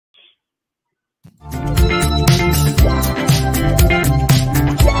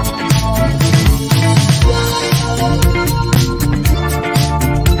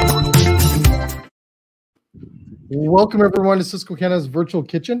Welcome everyone to Sysco Canada's Virtual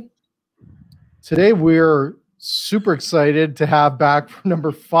Kitchen. Today we're super excited to have back for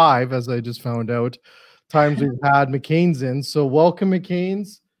number 5, as I just found out, times we've had McCain's in. So welcome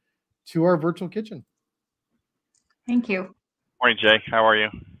McCain's to our Virtual Kitchen. Thank you. Morning, Jay. How are you?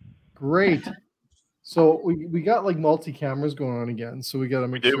 Great. So we got like multi-cameras going on again. So we got to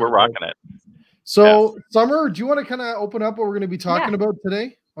make sure. We're rocking it. So yes. Summer, do you want to kind of open up what we're going to be talking about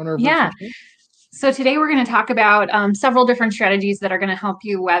today on our virtual show? So today we're going to talk about several different strategies that are going to help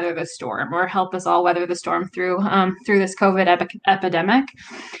you weather the storm, or help us all weather the storm through this COVID epidemic.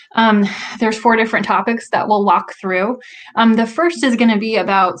 There's 4 different topics that we'll walk through. The first is going to be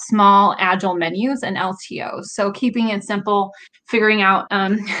about small, agile menus and LTOs. So keeping it simple, figuring out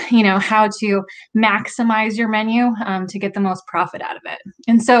how to maximize your menu to get the most profit out of it.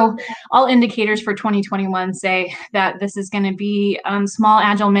 And so all indicators for 2021 say that this is going to be small,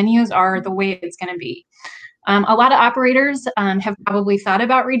 agile menus are the way it's going to be. A lot of operators have probably thought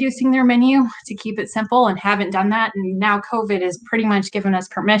about reducing their menu to keep it simple and haven't done that. And now COVID has pretty much given us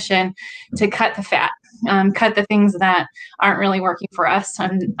permission to cut the fat, cut the things that aren't really working for us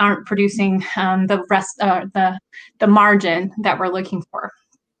and aren't producing the margin that we're looking for.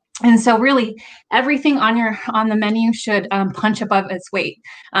 And so really everything on the menu should punch above its weight.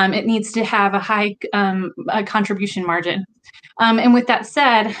 It needs to have a high contribution margin. And with that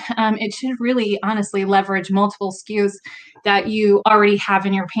said, it should really honestly leverage multiple SKUs that you already have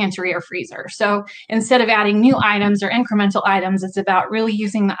in your pantry or freezer. So instead of adding new items or incremental items, it's about really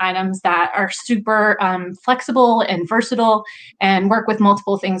using the items that are super flexible and versatile and work with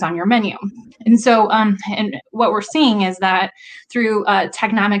multiple things on your menu. And so and what we're seeing is that through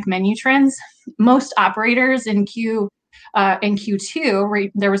Technomic menu trends, most operators in Q2,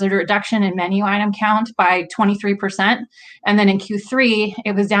 there was a reduction in menu item count by 23%. And then in Q3,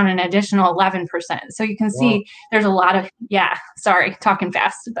 it was down an additional 11%. So you can see there's a lot of, sorry, talking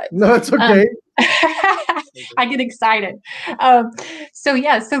fast, but no, it's okay. I get excited.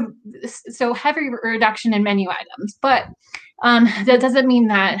 So heavy reduction in menu items, but that doesn't mean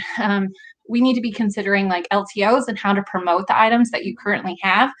that we need to be considering like LTOs and how to promote the items that you currently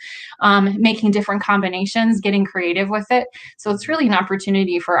have, making different combinations, getting creative with it. So it's really an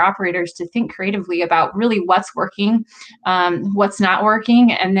opportunity for operators to think creatively about really what's working, what's not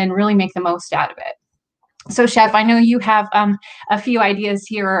working, and then really make the most out of it. So Chef, I know you have a few ideas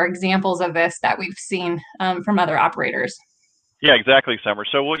here or examples of this that we've seen from other operators. Yeah, exactly, Summer.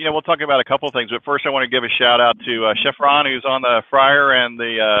 So we'll talk about a couple of things, but first I want to give a shout out to Chef Ron, who's on the fryer and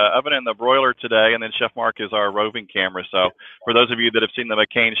the oven and the broiler today, and then Chef Mark is our roving camera. So for those of you that have seen the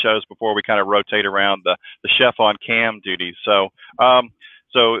McCain shows before, we kind of rotate around the chef on cam duties. So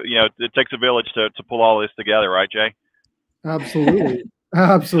it takes a village to pull all this together, right, Jay? Absolutely,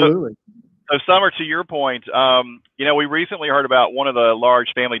 absolutely. So Summer, to your point, we recently heard about one of the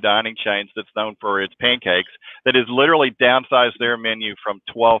large family dining chains that's known for its pancakes that has literally downsized their menu from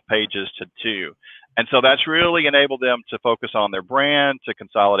 12 pages to 2. And so that's really enabled them to focus on their brand, to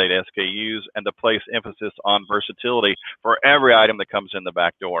consolidate SKUs, and to place emphasis on versatility for every item that comes in the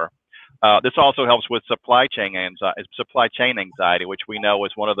back door. This also helps with supply chain anxiety, which we know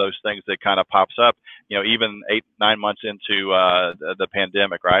is one of those things that kind of pops up, even 8-9 months into the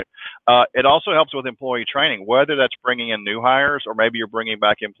pandemic, right? It also helps with employee training, whether that's bringing in new hires or maybe you're bringing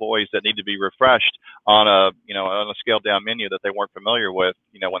back employees that need to be refreshed on a scaled down menu that they weren't familiar with,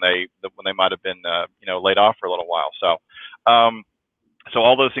 when they might have been laid off for a little while. So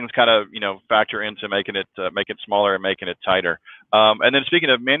all those things kind of, factor into making it smaller and making it tighter. And then speaking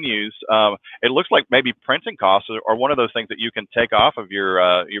of menus, it looks like maybe printing costs are one of those things that you can take off of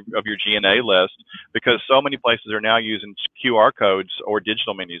your G&A list, because so many places are now using QR codes or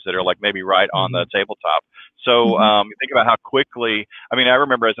digital menus that are like maybe right on the tabletop. So think about how quickly, I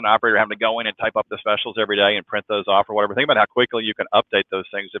remember as an operator having to go in and type up the specials every day and print those off or whatever. Think about how quickly you can update those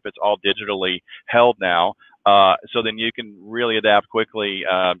things if it's all digitally held now. So then you can really adapt quickly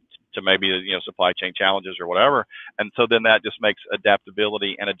to maybe supply chain challenges or whatever, and so then that just makes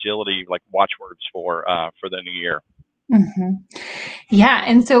adaptability and agility like watchwords for the new year. Yeah,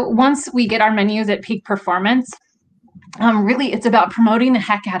 and so once we get our menus at peak performance, really it's about promoting the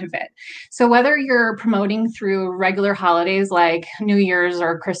heck out of it. So whether you're promoting through regular holidays like New Year's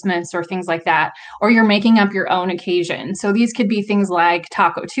or Christmas or things like that, or you're making up your own occasion. So these could be things like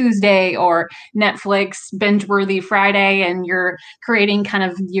Taco Tuesday or Netflix binge-worthy Friday, and you're creating kind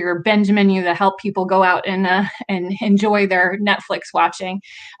of your binge menu to help people go out and enjoy their Netflix watching.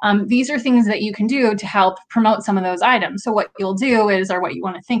 These are things that you can do to help promote some of those items. So what you'll do is, or what you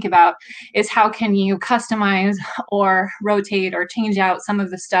want to think about is, how can you customize or or rotate or change out some of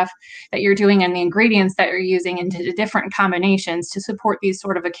the stuff that you're doing and the ingredients that you're using into different combinations to support these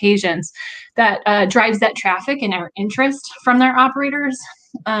sort of occasions, that drives that traffic and our interest from their operators,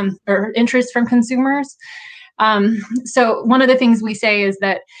 or interest from consumers. So one of the things we say is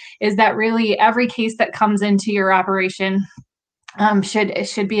that really every case that comes into your operation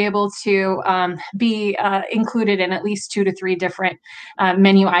should be able to be included in at least 2 to 3 different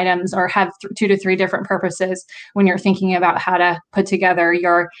menu items, or have 2 to 3 different purposes when you're thinking about how to put together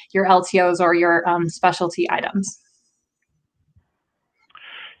your LTOs or your specialty items.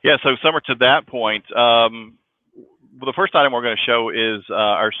 Yeah, so Summer, to that point, well, the first item we're going to show is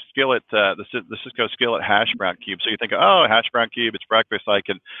our skillet, the Sysco skillet hash brown cube. So you think, oh, hash brown cube, it's breakfast. I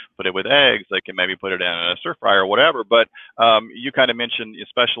can put it with eggs. I can maybe put it in a stir fry or whatever. But you kind of mentioned a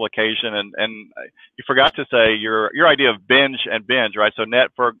special occasion, and you forgot to say your idea of binge, right? So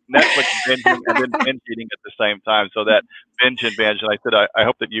Netflix binging and then binge eating at the same time. So that binge. And I said, I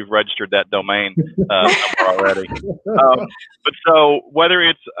hope that you've registered that domain already. But so whether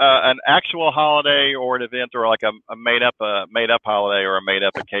it's an actual holiday or an event, or like a made up holiday or a made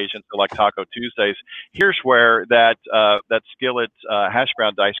up occasion, so like Taco Tuesdays, here's where that skillet hash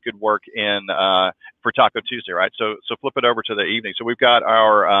brown dice could work in for Taco Tuesday, right? So flip it over to the evening. So we've got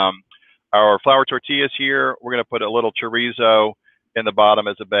our flour tortillas here. We're going to put a little chorizo in the bottom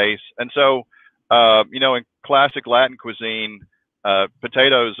as a base, and so in classic Latin cuisine,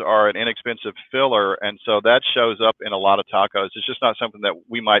 potatoes are an inexpensive filler, and so that shows up in a lot of tacos. It's just not something that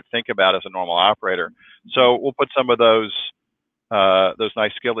we might think about as a normal operator. So we'll put some of ththose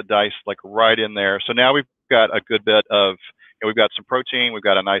nice skillet dice like right in there. So now we've got a good bit of, we've got some protein, we've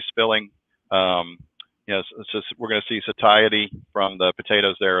got a nice filling. It's just, we're going to see satiety from the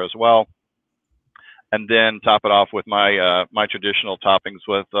potatoes there as well, and then top it off with my my traditional toppings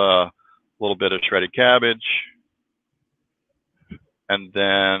with a little bit of shredded cabbage. And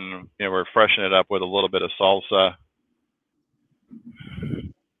then, we're freshening it up with a little bit of salsa.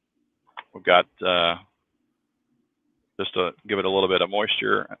 We've got, just to give it a little bit of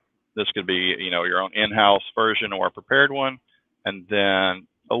moisture, this could be, your own in-house version or a prepared one. And then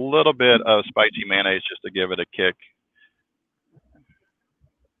a little bit of spicy mayonnaise just to give it a kick.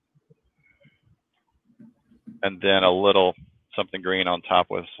 And then a little something green on top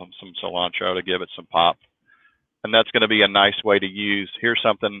with some cilantro to give it some pop. And that's going to be a nice way to use, here's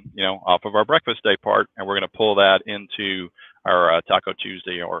something, off of our breakfast day part, and we're going to pull that into our Taco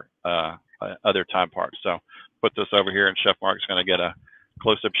Tuesday or other time parts. So put this over here, and Chef Mark's going to get a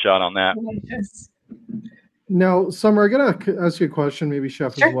close-up shot on that. Yes. Now, Summer, I got to ask you a question, maybe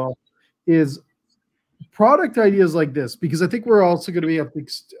Chef as well, is product ideas like this, because I think we're also going to be up,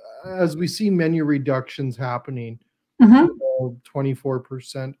 as we see menu reductions happening,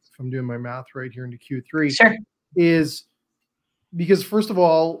 24%, if I'm doing my math right here into Q3. Sure. Is because, first of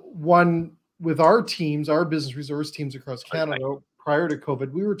all, one, with our teams, our business resource teams across Canada, prior to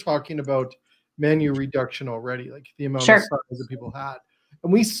COVID, we were talking about menu reduction already, like the amount of size that people had.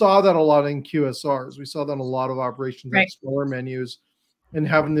 And we saw that a lot in QSRs. We saw that in a lot of operations, like smaller menus, and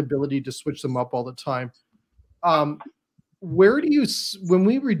having the ability to switch them up all the time. Where do you, when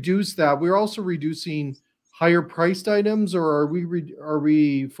we reduce that, we're also reducing higher priced items, or are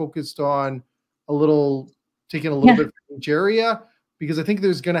we focused on taking a little bit from each area? Because I think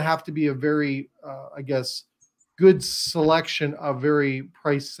there's going to have to be a very, I guess, good selection of very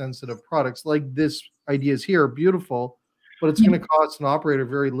price sensitive products. Like this idea is here, beautiful, but it's going to cost an operator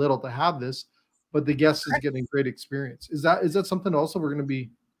very little to have this, but the guest is getting great experience. Is that something also we're going to be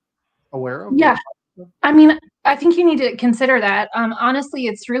aware of? Yeah. I mean, I think you need to consider that. Honestly,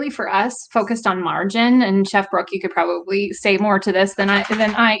 it's really for us focused on margin, and Chef Brooke, you could probably say more to this than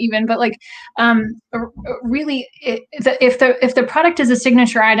I even, but like, really, if the product is a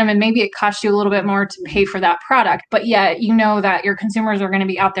signature item and maybe it costs you a little bit more to pay for that product, but yet that your consumers are going to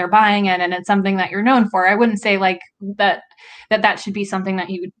be out there buying it and it's something that you're known for, I wouldn't say like that should be something that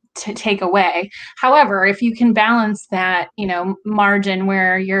you to take away. However, if you can balance that, margin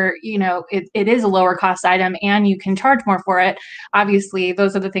where you're, it is a lower cost item and you can charge more for it, obviously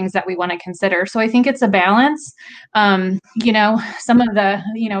those are the things that we want to consider. So I think it's a balance. Some of the,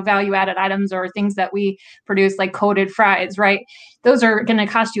 value added items or things that we produce, like coated fries, right? Those are going to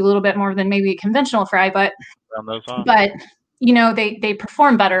cost you a little bit more than maybe a conventional fry, but they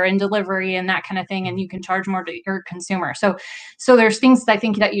perform better in delivery and that kind of thing, and you can charge more to your consumer. So there's things I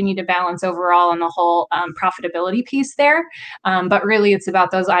think that you need to balance overall on the whole profitability piece there. But really, it's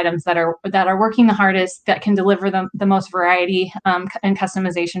about those items that are working the hardest, that can deliver the most variety and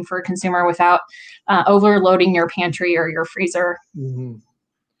customization for a consumer without overloading your pantry or your freezer.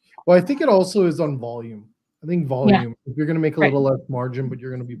 Well, I think it also is on volume. I think Yeah. volume. If you're going to make a little less margin, but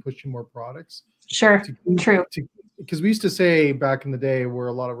you're going to be pushing more products. Sure. True. Because we used to say back in the day where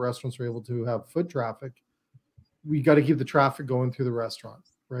a lot of restaurants were able to have foot traffic, we got to keep the traffic going through the restaurant,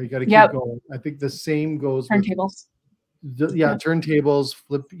 right? You got to keep going. I think the same goes turntables. With turntables,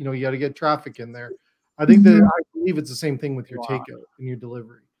 flip, you know, you got to get traffic in there. I think that I believe it's the same thing with your takeout and your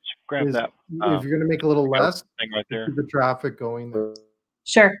delivery. Grab that. If you're going to make a little less, right there. keep the traffic going there.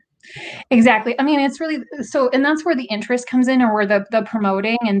 Sure. Exactly. I mean, it's really so, and that's where the interest comes in, or where the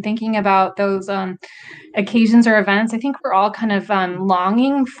promoting and thinking about those occasions or events. I think we're all kind of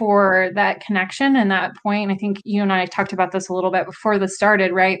longing for that connection and that point. I think you and I talked about this a little bit before this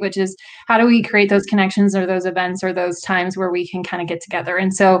started, right? Which is, how do we create those connections or those events or those times where we can kind of get together?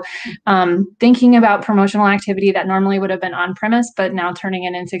 And so thinking about promotional activity that normally would have been on premise, but now turning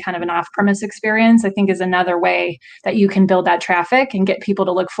it into kind of an off premise experience, I think is another way that you can build that traffic and get people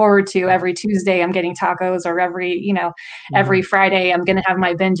to look forward to every Tuesday I'm getting tacos, or every Friday I'm going to have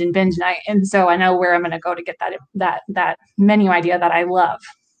my binge night. And so I know where I'm going to go to get that menu idea that I love.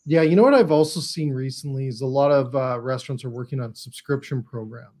 Yeah. You know what I've also seen recently is a lot of restaurants are working on subscription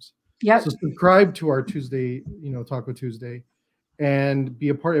programs. Yep. So subscribe to our Tuesday, Taco Tuesday, and be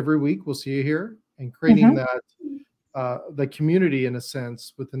a part every week. We'll see you here, and creating that the community in a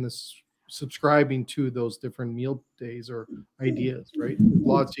sense within this, subscribing to those different meal days or ideas, right? There's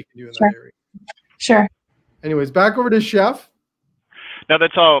lots you can do in that area. Sure. Anyways, back over to Chef. No,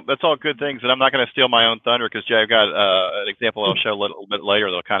 that's all good things, and I'm not going to steal my own thunder, because Jay, I've got an example I'll show a little bit later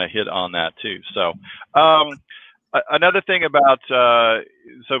that'll kind of hit on that too. So another thing about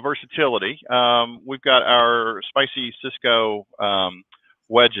versatility, we've got our spicy Sysco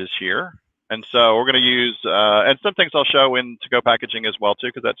wedges here. And so we're going to use, and some things I'll show in to-go packaging as well too,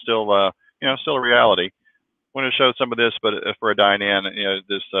 because that's still, still a reality. I'm going to show some of this, but for a dine-in,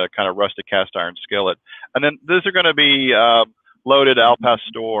 this kind of rustic cast iron skillet. And then these are going to be loaded al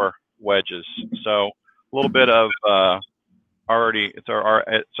pastor wedges. So a little bit of it's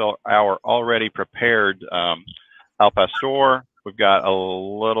our already prepared al pastor. We've got a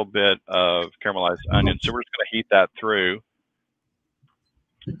little bit of caramelized onion, so we're just going to heat that through.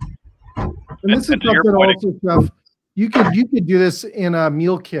 And this is something also, Jeff, you could do this in a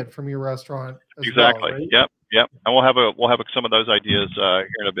meal kit from your restaurant as exactly. Well, right? Yep. And we'll have some of those ideas here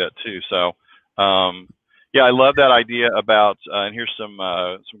in a bit too. So I love that idea about and here's some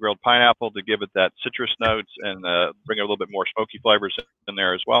grilled pineapple to give it that citrus notes and bring a little bit more smoky flavors in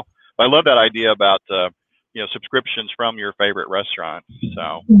there as well. But I love that idea about subscriptions from your favorite restaurant.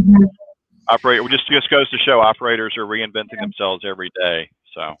 So operator, just goes to show operators are reinventing themselves every day.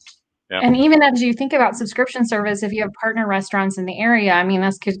 So. Yeah. And even as you think about subscription service, if you have partner restaurants in the area, I mean,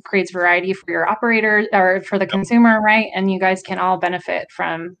 this creates variety for your operator or for the consumer, right? And you guys can all benefit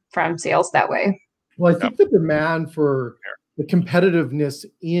from sales that way. Well, I think the demand for the competitiveness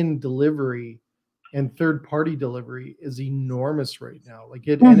in delivery and third-party delivery is enormous right now. And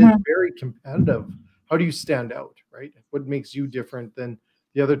it's very competitive. How do you stand out, right? What makes you different than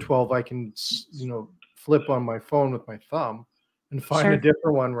the other 12 I can, flip on my phone with my thumb and find a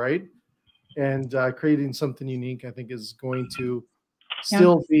different one, right? And creating something unique, I think, is going to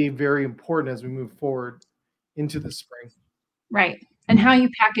still be very important as we move forward into the spring. Right. And how you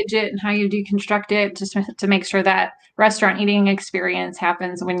package it and how you deconstruct it, just to make sure that restaurant eating experience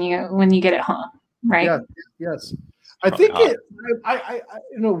happens when you get it home, right? Yeah. Yes. I think I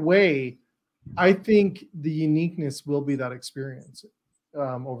in a way, I think the uniqueness will be that experience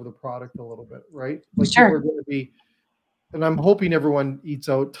over the product a little bit, right? We're going to be. And I'm hoping everyone eats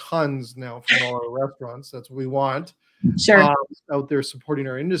out tons now from all our restaurants. That's what we want. Sure. Out there supporting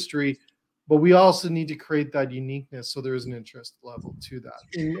our industry. But we also need to create that uniqueness so there is an interest level to that.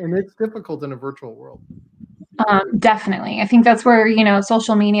 And it's difficult in a virtual world. Definitely. I think that's where,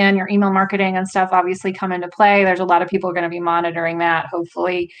 social media and your email marketing and stuff obviously come into play. There's a lot of people going to be monitoring that,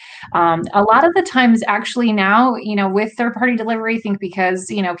 hopefully. A lot of the times actually now, with third party delivery, I think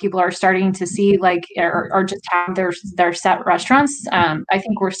because, people are starting to see or just have their set restaurants. I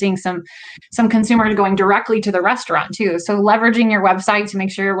think we're seeing some consumers going directly to the restaurant too. So leveraging your website to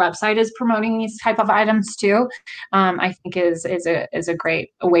make sure your website is promoting these type of items too, I think is a great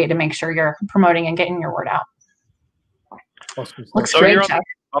way to make sure you're promoting and getting your word out. Looks great,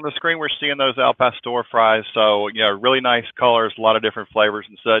 on the screen, we're seeing those al pastor fries. So, really nice colors, a lot of different flavors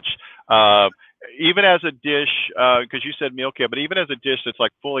and such. Even as a dish, because you said meal kit, but even as a dish that's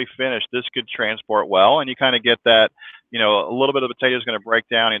fully finished, this could transport well. And you kind of get that, a little bit of the potato is going to break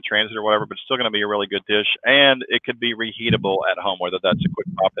down in transit or whatever, but it's still going to be a really good dish. And it could be reheatable at home, whether that's a quick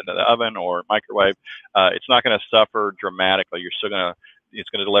pop into the oven or microwave. It's not going to suffer dramatically. You're still going to it's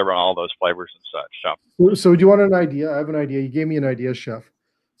going to deliver on all those flavors and such. So, So do you want an idea? I have an idea. You gave me an idea, chef.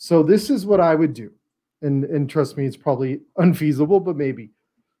 So this is what I would do. And trust me, it's probably unfeasible, but maybe.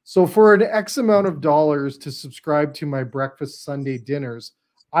 So for an X amount of dollars to subscribe to my breakfast Sunday dinners,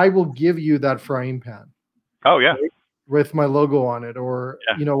 I will give you that frying pan. oh yeah, Right? With my logo on it, or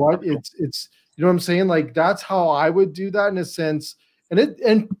yeah, you know what? cool. It's you know what I'm saying? Like that's how I would do that in a sense,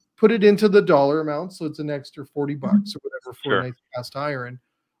 and put it into the dollar amount, so it's an extra $40 or whatever for a nice cast iron.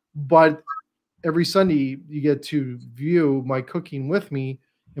 But every Sunday you get to view my cooking with me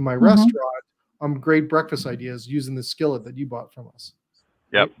in my restaurant. Great breakfast ideas using the skillet that you bought from us.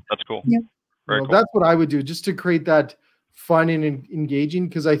 Yep, right? that's cool. Yep. Very cool. That's what I would do, just to create that fun and engaging,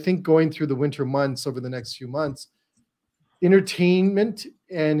 because I think going through the winter months over the next few months, entertainment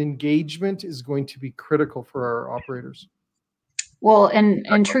and engagement is going to be critical for our operators. Well, in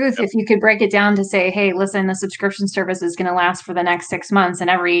truth, if you could break it down to say, hey, listen, the subscription service is going to last for the next 6 months, and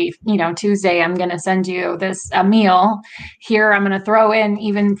every Tuesday I'm going to send you a meal. Here I'm going to throw in,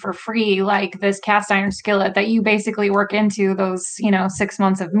 even for free, like this cast iron skillet that you basically work into those 6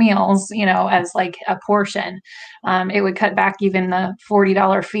 months of meals, as like a portion. It would cut back even the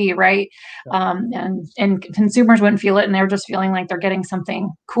 $40 fee, right? And consumers wouldn't feel it, and they're just feeling like they're getting something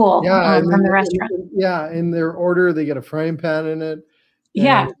cool from the restaurant. In their order, they get a frying pan in it.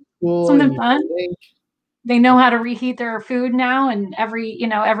 Yeah, cool, something fun. They know how to reheat their food now, and every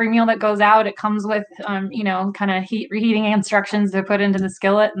meal that goes out, it comes with kind of reheating instructions to put into the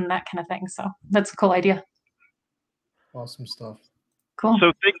skillet and that kind of thing. So that's a cool idea. Awesome stuff. Cool.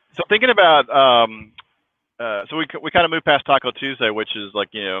 So thinking about so we kind of moved past Taco Tuesday, which is like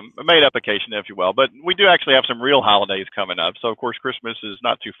a made up occasion, if you will, but we do actually have some real holidays coming up. So of course Christmas is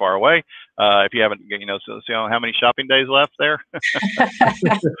not too far away. If you haven't how many shopping days left there.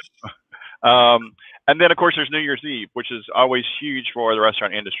 And then of course there's New Year's Eve, which is always huge for the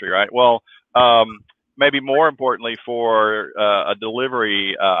restaurant industry, right? Well, maybe more importantly for a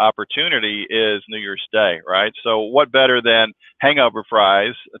delivery opportunity is New Year's Day, right? So what better than hangover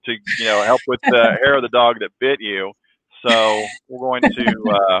fries to help with the hair of the dog that bit you? So we're going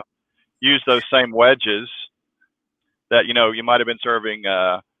to use those same wedges that you might have been serving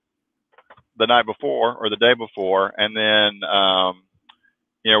the night before or the day before, and then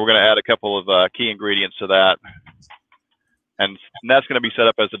we're going to add a couple of key ingredients to that. And that's going to be set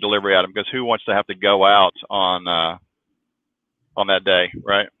up as a delivery item, because who wants to have to go out on that day,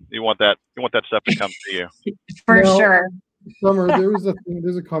 right? You want that stuff to come to you. For sure. Summer,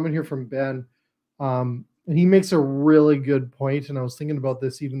 there's a comment here from Ben, and he makes a really good point. And I was thinking about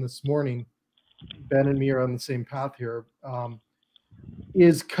this even this morning. Ben and me are on the same path here.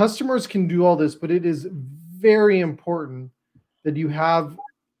 Is customers can do all this, but it is very important that you have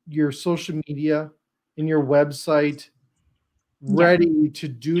your social media and your website ready to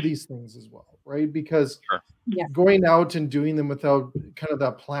do these things as well, right? Because going out and doing them without kind of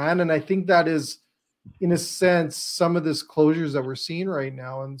that plan, and I think that is, in a sense, some of this closures that we're seeing right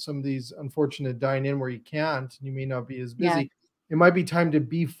now, and some of these unfortunate dine-in where you can't, and you may not be as busy. It might be time to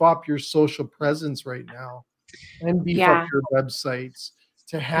beef up your social presence right now, and beef up your websites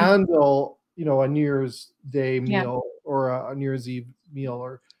to handle, a New Year's Day meal or a New Year's Eve meal,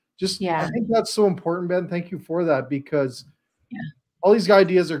 or just. I think that's so important, Ben. Thank you for that, because all these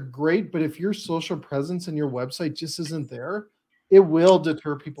ideas are great, but if your social presence and your website just isn't there, it will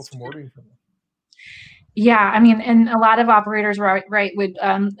deter people from ordering from you. Yeah, I mean, and a lot of operators, right, would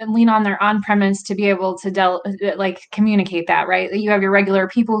lean on their on-premise to be able to communicate that, right? You have your regular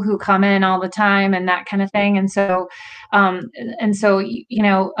people who come in all the time and that kind of thing, and so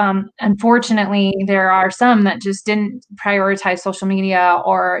unfortunately, there are some that just didn't prioritize social media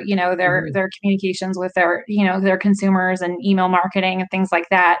or their communications with their consumers and email marketing and things like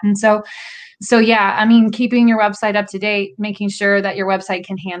that, and so yeah, I mean, keeping your website up to date, making sure that your website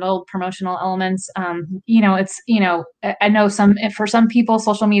can handle promotional elements. I know for some people,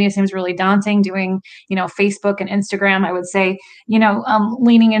 social media seems really daunting. Doing, Facebook and Instagram, I would say,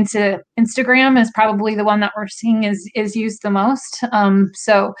 leaning into Instagram is probably the one that we're seeing is used the most.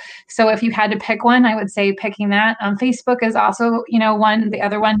 So if you had to pick one, I would say picking that. Facebook is also, the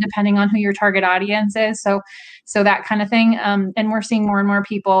other one, depending on who your target audience is. So that kind of thing. And we're seeing more and more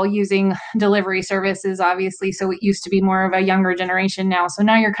people using delivery services, obviously. So it used to be more of a younger generation now. So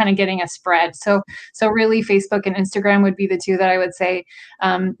now you're kind of getting a spread. So really Facebook and Instagram would be the two that I would say,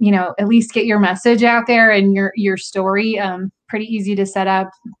 at least get your message out there and your story. Pretty easy to set up.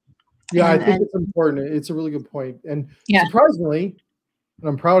 Yeah, I think it's important. It's a really good point. And surprisingly, and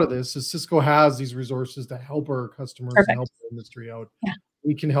I'm proud of this, is Sysco has these resources to help our customers and help the industry out. Yeah.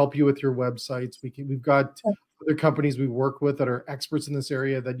 We can help you with your websites. We've got other companies we work with that are experts in this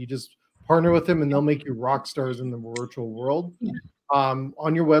area that you just partner with them and they'll make you rock stars in the virtual world. Yeah.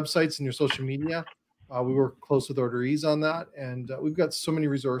 On your websites and your social media, we work close with Order Ease on that, and we've got so many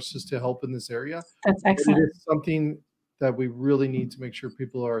resources to help in this area. That's excellent. It is something that we really need to make sure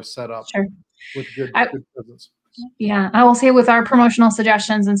people are set up with good presence. Yeah, I will say with our promotional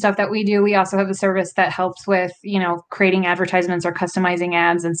suggestions and stuff that we do, we also have a service that helps with, creating advertisements or customizing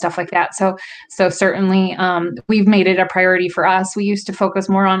ads and stuff like that. So certainly we've made it a priority for us. We used to focus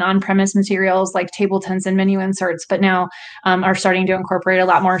more on on-premise materials like table tents and menu inserts, but now are starting to incorporate a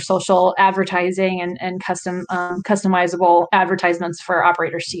lot more social advertising and customizable advertisements for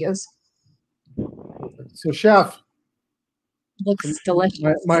operators to use. So, Chef. Looks delicious.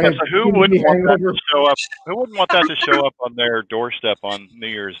 Who wouldn't want that to show up? Who wouldn't want that to show up on their doorstep on New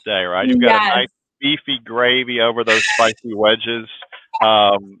Year's Day, right? You've got a nice beefy gravy over those spicy wedges.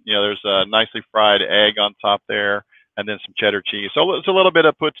 There's a nicely fried egg on top there, and then some cheddar cheese. So it's a little bit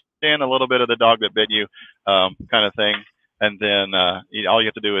of puts in, a little bit of the dog that bit you, kind of thing. And then all you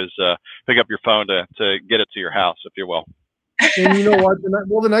have to do is pick up your phone to get it to your house, if you will. And you know what?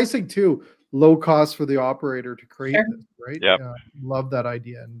 Well, the nice thing too, low cost for the operator to create this, right? Yep. Love that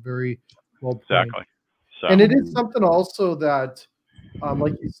idea and very well played. Exactly. So. And it is something also that,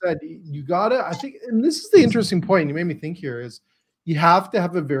 like you said, you gotta, I think, and this is the interesting point you made me think here, is you have to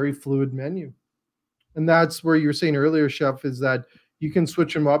have a very fluid menu. And that's where you were saying earlier, Chef, is that you can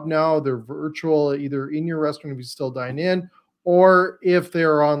switch them up now. They're virtual, either in your restaurant if you still dine in, or if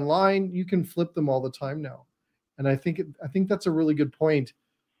they're online, you can flip them all the time now. And I think that's a really good point,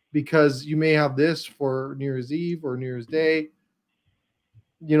 because you may have this for New Year's Eve or New Year's Day.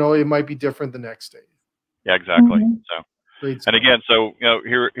 It might be different the next day. Yeah, exactly. Mm-hmm. So, and again,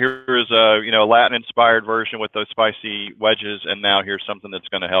 here is a Latin-inspired version with those spicy wedges, and now here's something that's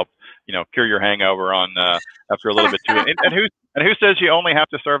going to help, cure your hangover on after a little bit too. And who says you only have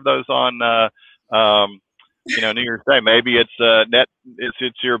to serve those on New Year's Day? Maybe it's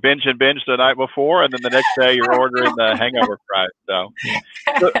your binge the night before, and then the next day you're ordering the hangover fries.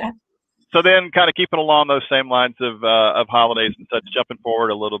 So then, kind of keeping along those same lines of holidays and such, jumping forward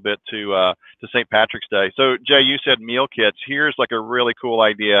a little bit to St. Patrick's Day. So Jay, you said meal kits. Here's like a really cool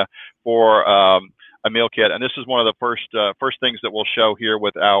idea for a meal kit, and this is one of the first things that we'll show here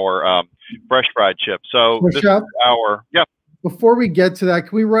with our fresh fried chips. So this Chef, is our Before we get to that,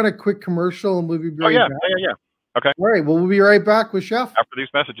 can we run a quick commercial and we'll be right back? Yeah. Okay. All right. Well, we'll be right back with Chef after these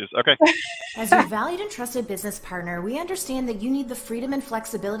messages. Okay. As your valued and trusted business partner, we understand that you need the freedom and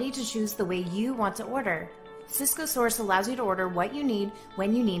flexibility to choose the way you want to order. Sysco Source allows you to order what you need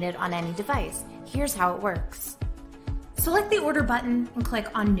when you need it on any device. Here's how it works. Select the order button and click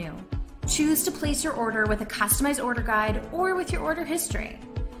on New. Choose to place your order with a customized order guide or with your order history.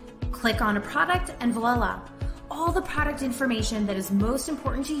 Click on a product and voila! All the product information that is most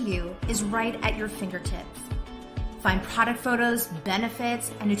important to you is right at your fingertips. Find product photos,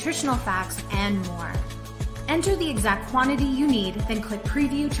 benefits, and nutritional facts, and more. Enter the exact quantity you need, then click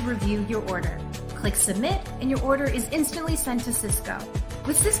Preview to review your order. Click Submit, and your order is instantly sent to Sysco.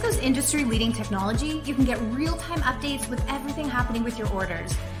 With Sysco's industry-leading technology, you can get real-time updates with everything happening with your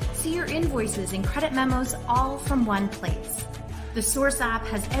orders. See your invoices and credit memos all from one place. The Source app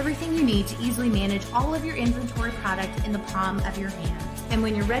has everything you need to easily manage all of your inventory product in the palm of your hand. And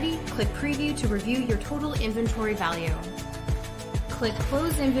when you're ready, click Preview to review your total inventory value. Click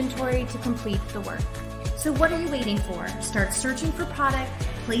Close Inventory to complete the work. So what are you waiting for? Start searching for product,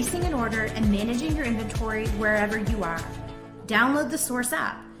 placing an order, and managing your inventory wherever you are. Download the Source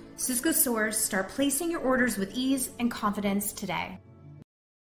app. Sysco Source, start placing your orders with ease and confidence today.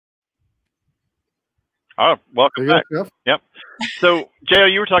 Oh, welcome back. Go, Yep. So, J.O.,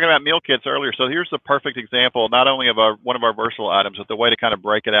 you were talking about meal kits earlier. So here's the perfect example, not only of one of our versatile items, but the way to kind of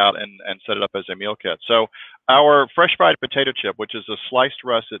break it out and set it up as a meal kit. So our fresh fried potato chip, which is a sliced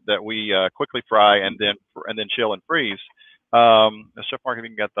russet that we quickly fry and then chill and freeze. Chef Mark, if you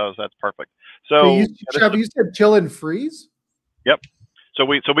can get those, that's perfect. So you said chill and freeze? Yep. So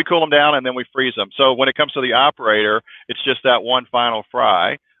we cool them down and then we freeze them. So when it comes to the operator, it's just that one final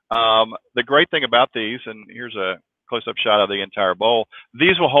fry. The great thing about these, and here's a close-up shot of the entire bowl,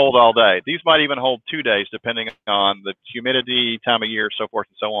 these will hold all day. These might even hold 2 days, depending on the humidity, time of year, so forth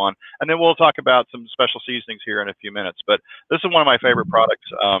and so on. And then we'll talk about some special seasonings here in a few minutes. But this is one of my favorite products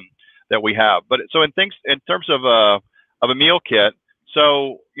that we have. But so in terms of a meal kit,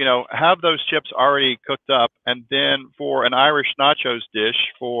 so have those chips already cooked up, and then for an Irish nachos dish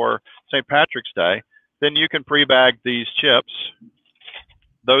for St. Patrick's Day, then you can pre-bag these chips.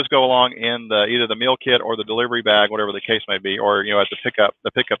 Those go along in either the meal kit or the delivery bag, whatever the case may be, or at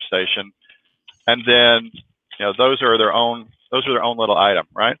the pickup station. And then those are their own little item,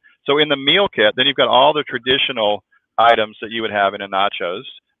 right? So in the meal kit, then you've got all the traditional items that you would have in a nachos.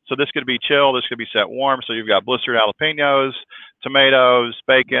 So this could be chilled, this could be set warm. So you've got blistered jalapenos, tomatoes,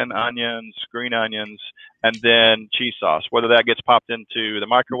 bacon, onions, green onions, and then cheese sauce. Whether that gets popped into the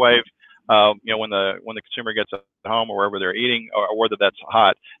microwave, when the consumer gets at home or wherever they're eating, or whether that's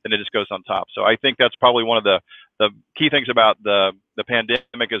hot, then it just goes on top. So I think that's probably one of the key things about the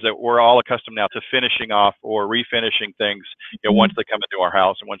pandemic is that we're all accustomed now to finishing off or refinishing things, once they come into our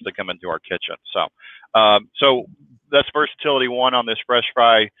house and once they come into our kitchen. So that's versatility one on this fresh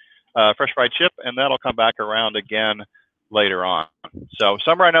fried chip, and that'll come back around again later on. So,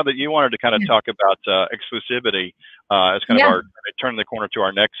 Summer, I know that you wanted to kind of talk about exclusivity as kind of our turning the corner to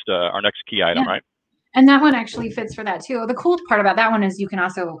our next key item, right? And that one actually fits for that too. The cool part about that one is you can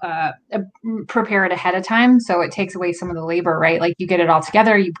also prepare it ahead of time. So it takes away some of the labor, right? Like you get it all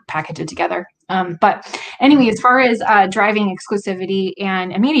together, you package it together. But anyway, as far as driving exclusivity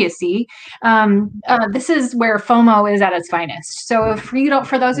and immediacy, this is where FOMO is at its finest. So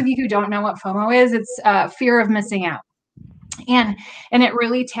for those of you who don't know what FOMO is, it's fear of missing out. And it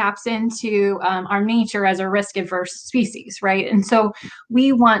really taps into our nature as a risk adverse species, right? And so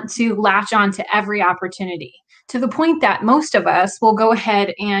we want to latch on to every opportunity, to the point that most of us will go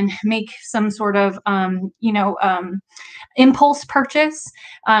ahead and make some sort of, impulse purchase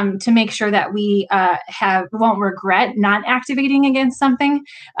to make sure that we won't regret not activating against something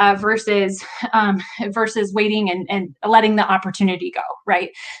versus waiting and letting the opportunity go, right?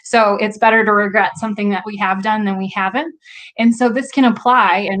 So it's better to regret something that we have done than we haven't. And so this can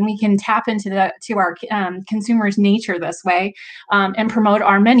apply, and we can tap into our consumers' nature this way and promote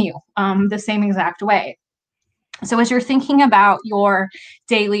our menu the same exact way. So as you're thinking about your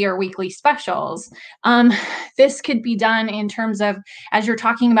daily or weekly specials, this could be done in terms of, as you're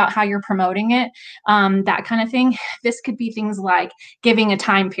talking about how you're promoting it, that kind of thing. This could be things like giving a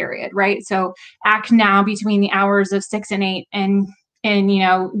time period, right? So act now between the hours of 6 and 8 and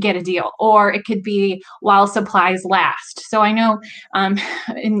get a deal. Or it could be while supplies last. So I know,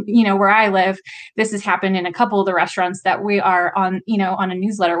 where I live, this has happened in a couple of the restaurants that we are on a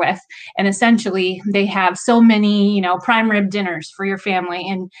newsletter with. And essentially they have so many, prime rib dinners for your family.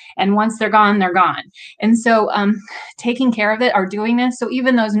 And once they're gone, they're gone. And so taking care of it or doing this. So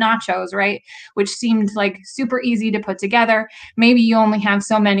even those nachos, right, which seemed like super easy to put together, maybe you only have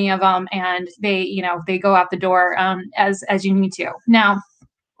so many of them and they go out the door as you need to. Now,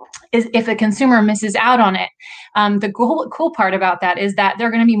 if a consumer misses out on it, the cool part about that is that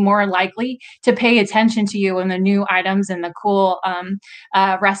they're going to be more likely to pay attention to you and the new items and the cool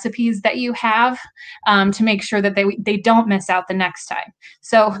recipes that you have to make sure that they don't miss out the next time.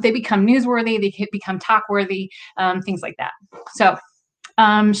 So they become newsworthy, they become talk-worthy, things like that. So,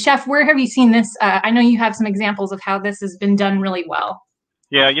 Chef, where have you seen this? I know you have some examples of how this has been done really well.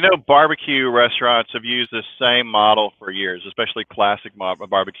 Yeah, barbecue restaurants have used this same model for years, especially classic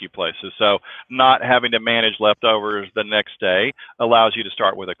barbecue places. So not having to manage leftovers the next day allows you to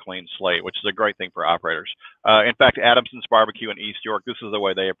start with a clean slate, which is a great thing for operators. In fact, Adamson's Barbecue in East York, this is the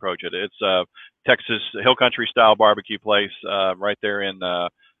way they approach it. It's a Texas Hill Country style barbecue place right there in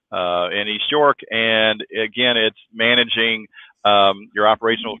East York. And again, it's managing your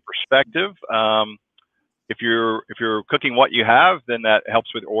operational perspective. If you're cooking what you have, then that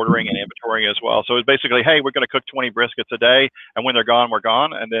helps with ordering and inventorying as well. So it's basically, hey, we're going to cook 20 briskets a day, and when they're gone, we're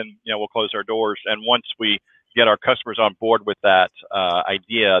gone, and then we'll close our doors. And once we get our customers on board with that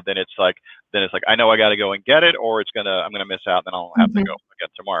idea, then it's like I know I got to go and get it, or I'm gonna miss out, then I'll have to go again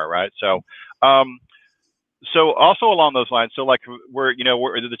tomorrow, right? So also along those lines, so like we're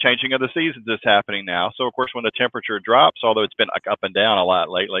the changing of the seasons is happening now. So of course, when the temperature drops, although it's been like up and down a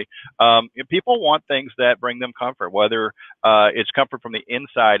lot lately, people want things that bring them comfort, whether it's comfort from the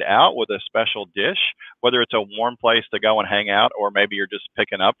inside out with a special dish, whether it's a warm place to go and hang out, or maybe you're just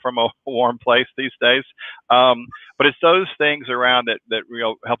picking up from a warm place these days. But it's those things around that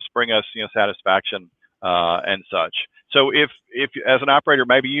helps bring us satisfaction and such. So if as an operator,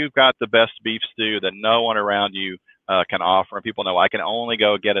 maybe you've got the best beef stew that no one around you can offer, and people know I can only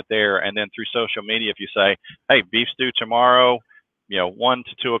go get it there. And then through social media, if you say, hey, beef stew tomorrow, 1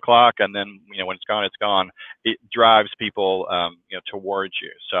 to 2 o'clock, and then when it's gone, it's gone. It drives people towards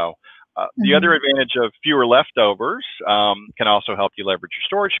you. So the other advantage of fewer leftovers can also help you leverage your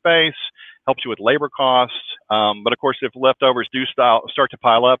storage space, helps you with labor costs. But of course, if leftovers do start to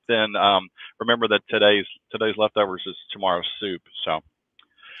pile up, then remember that today's leftovers is tomorrow's soup. So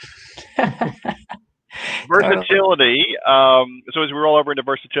Versatility. So as we roll over into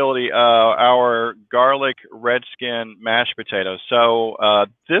versatility, our garlic red skin mashed potatoes. So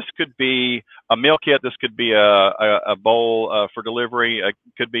this could be a meal kit. This could be a bowl for delivery. It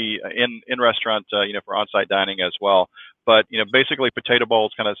could be in restaurant, for on-site dining as well. But basically, potato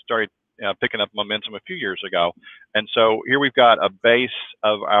bowls kind of started picking up momentum a few years ago. And so here we've got a base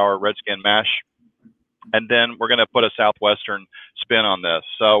of our red skin mash. And then we're going to put a Southwestern spin on this.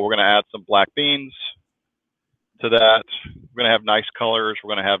 So we're going to add some black beans to that. We're going to have nice colors.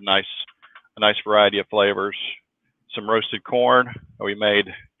 We're going to have a nice variety of flavors. Some roasted corn that we made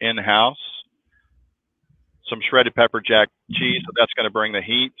in-house. Some shredded pepper jack cheese. So that's going to bring the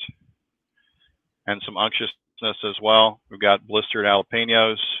heat. And some unctuousness as well. We've got blistered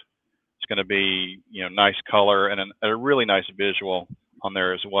jalapenos. It's going to be, nice color and a really nice visual on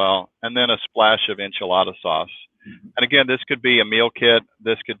there as well. And then a splash of enchilada sauce. And again, this could be a meal kit.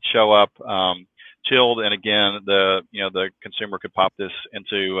 This could show up chilled. And again, the consumer could pop this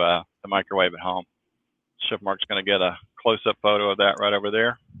into the microwave at home. Chef Mark's going to get a close-up photo of that right over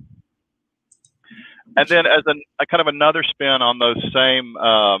there. And then as a kind of another spin on those same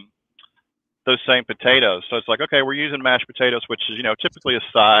potatoes. So it's like, okay, we're using mashed potatoes, which is, typically a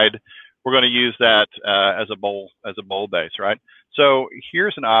side. We're going to use that as a bowl base, right? So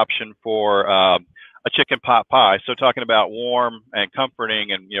here's an option for a chicken pot pie. So talking about warm and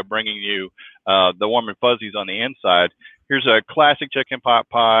comforting and, bringing you the warm and fuzzies on the inside. Here's a classic chicken pot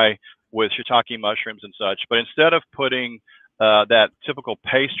pie with shiitake mushrooms and such. But instead of putting that typical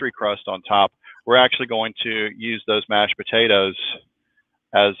pastry crust on top, we're actually going to use those mashed potatoes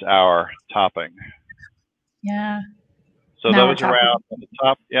as our topping. Yeah. So now those around on the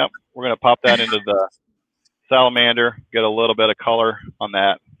top, yep. We're going to pop that into the salamander, get a little bit of color on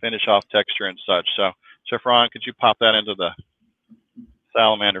that, finish off texture and such. So, Chef Ron, could you pop that into the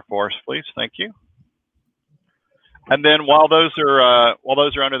salamander for us, please? Thank you. And then while those are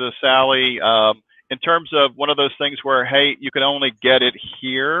under the Sally, in terms of one of those things where, hey, you can only get it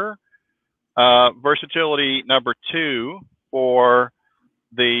here, versatility number 2 for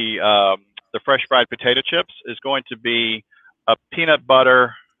the fresh fried potato chips is going to be a peanut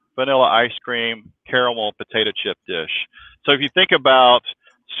butter, vanilla ice cream, caramel potato chip dish. So if you think about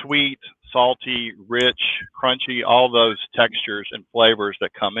sweet, salty, rich, crunchy, all those textures and flavors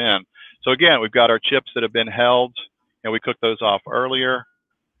that come in. So again, we've got our chips that have been held and we cooked those off earlier.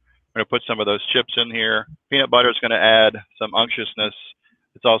 We're going to put some of those chips in here. Peanut butter is going to add some unctuousness.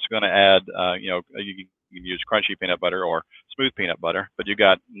 It's also going to add, you can use crunchy peanut butter or smooth peanut butter, but you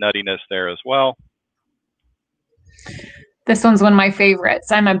got nuttiness there as well. This one's one of my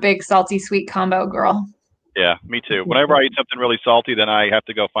favorites. I'm a big salty sweet combo girl. Yeah, me too. Whenever I eat something really salty, then I have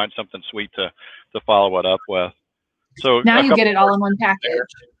to go find something sweet to follow it up with. So now you get it all in one package. There.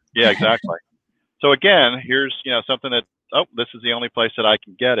 Yeah, exactly. So again, here's something that this is the only place that I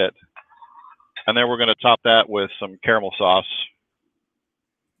can get it, and then we're going to top that with some caramel sauce.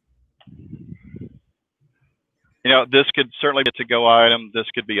 This could certainly be a to-go item. This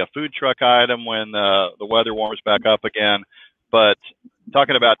could be a food truck item when the weather warms back up again. But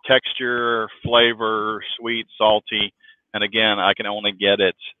talking about texture, flavor, sweet, salty, and again, I can only get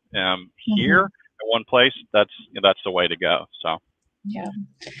it here at one place. That's the way to go. So yeah,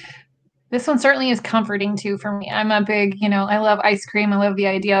 this one certainly is comforting too for me. I'm a big, I love ice cream. I love the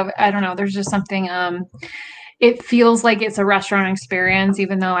idea of, I don't know, there's just something. It feels like it's a restaurant experience,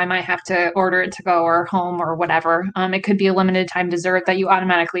 even though I might have to order it to go or home or whatever. It could be a limited time dessert that you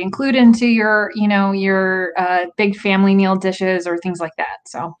automatically include into your, your big family meal dishes or things like that.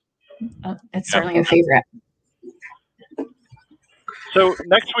 So it's certainly a favorite. So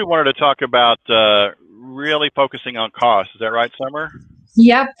next we wanted to talk about really focusing on cost. Is that right, Summer?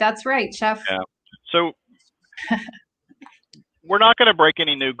 Yep, that's right, Chef. Yeah. So we're not going to break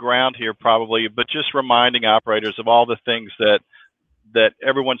any new ground here probably, but just reminding operators of all the things that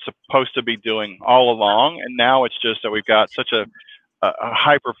everyone's supposed to be doing all along. And now it's just that we've got such a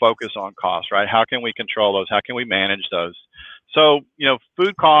hyper focus on costs, right? How can we control those? How can we manage those? So,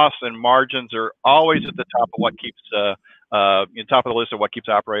 food costs and margins are always at the top of what keeps top of the list of what keeps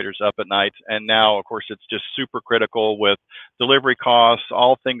operators up at night. And now, of course, it's just super critical with delivery costs,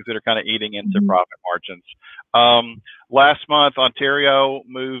 all things that are kind of eating into profit margins. Last month, Ontario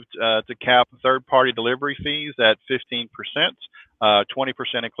moved to cap third-party delivery fees at 15%, 20%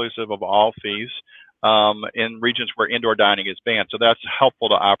 inclusive of all fees in regions where indoor dining is banned. So that's helpful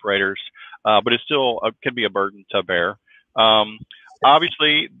to operators, but it still can be a burden to bear.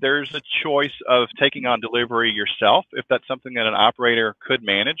 Obviously, there's a choice of taking on delivery yourself if that's something that an operator could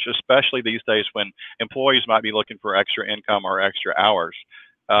manage, especially these days when employees might be looking for extra income or extra hours.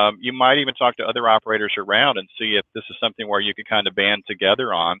 You might even talk to other operators around and see if this is something where you could kind of band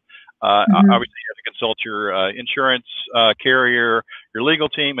together on. Obviously, you have to consult your insurance carrier, your legal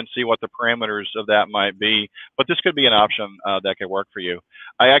team, and see what the parameters of that might be. But this could be an option that could work for you.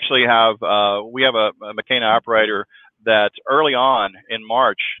 I actually have, we have a McKenna operator that early on in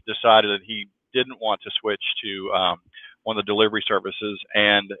March decided that he didn't want to switch to one of the delivery services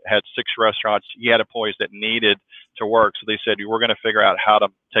and had 6 restaurants. He had employees that needed to work. So they said, we're going to figure out how to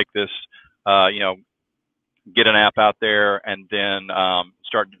take this, you know, get an app out there and then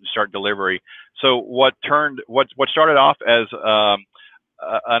start delivery. So what started off as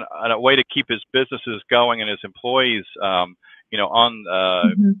a way to keep his businesses going and his employees, you know, on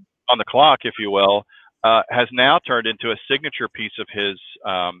the clock, if you will, has now turned into a signature piece of his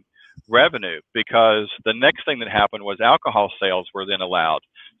revenue, because the next thing that happened was alcohol sales were then allowed.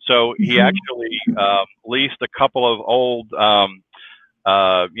 So he actually leased a couple of old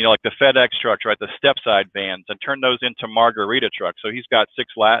you know, like the FedEx trucks, right, the step side vans, and turned those into margarita trucks. So he's got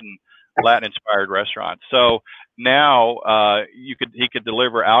 6 Latin inspired restaurants. So now he could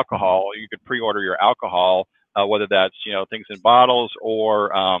deliver alcohol. You could pre-order your alcohol, whether that's, you know, things in bottles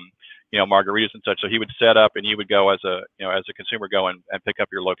or you know, margaritas and such. So he would set up, and you would go as a, you know, as a consumer, go and pick up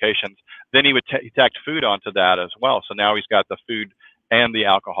your locations. Then he would tack food onto that as well. So now he's got the food and the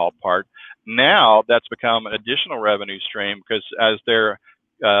alcohol part. Now that's become an additional revenue stream, because as their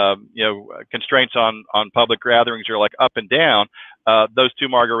you know, constraints on public gatherings are like up and down, those 2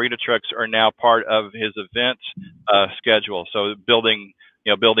 margarita trucks are now part of his event schedule. So building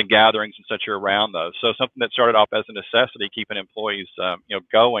gatherings and such around those. So something that started off as a necessity, keeping employees you know,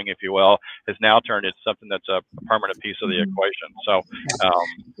 going, if you will, has now turned into something that's a permanent piece of the equation. So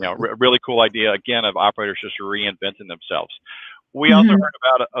you know, really cool idea, again, of operators just reinventing themselves. We also heard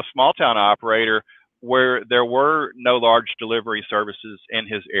about a small town operator where there were no large delivery services in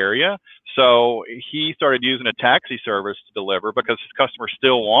his area. So he started using a taxi service to deliver, because customers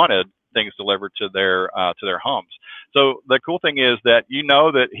still wanted things delivered to their homes. So the cool thing is that, you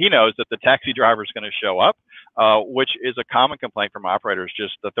know, that he knows that the taxi driver is going to show up, which is a common complaint from operators,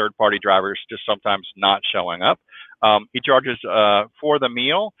 just the third-party drivers just sometimes not showing up. He charges for the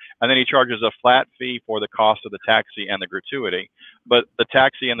meal, and then he charges a flat fee for the cost of the taxi and the gratuity. But the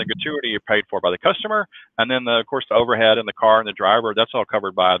taxi and the gratuity are paid for by the customer, and then of course the overhead and the car and the driver, that's all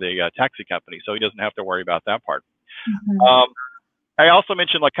covered by the taxi company. So he doesn't have to worry about that part. I also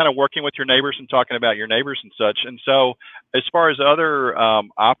mentioned, like, kind of working with your neighbors and talking about your neighbors and such. And so as far as other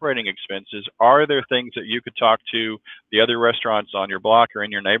operating expenses, are there things that you could talk to the other restaurants on your block or in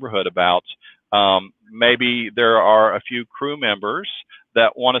your neighborhood about? Maybe there are a few crew members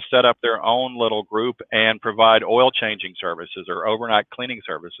that want to set up their own little group and provide oil changing services or overnight cleaning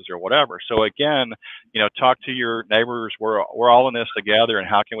services or whatever. So again, you know, talk to your neighbors. We're all in this together, and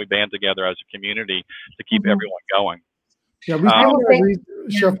how can we band together as a community to keep everyone going? Yeah, we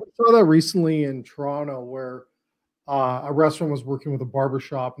saw that recently in Toronto, where a restaurant was working with a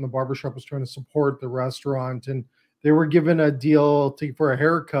barbershop, and the barbershop was trying to support the restaurant, and they were given a deal for a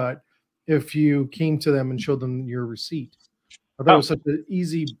haircut if you came to them and showed them your receipt. I thought it was such an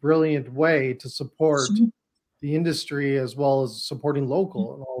easy, brilliant way to support the industry as well as supporting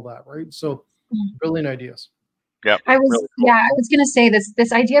local and all that, right? So brilliant ideas. Yeah, I was going to say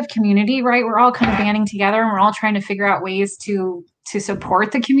this idea of community, right? We're all kind of banding together, and we're all trying to figure out ways to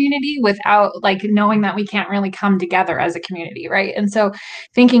support the community without, like, knowing that we can't really come together as a community, right? And so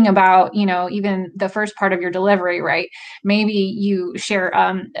thinking about, you know, even the first part of your delivery, right? Maybe you share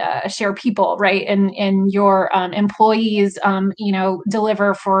people, right? And your employees, you know,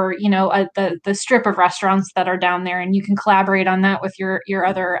 deliver for, you know, the strip of restaurants that are down there, and you can collaborate on that with your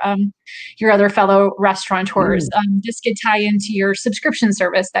other fellow restaurateurs. This could tie into your subscription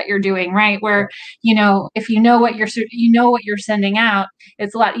service that you're doing, right? Where, you know, if you know what you're sending out,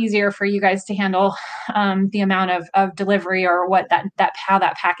 it's a lot easier for you guys to handle the amount of delivery, or what how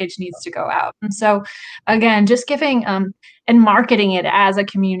that package needs to go out. And so again, just giving and marketing it as a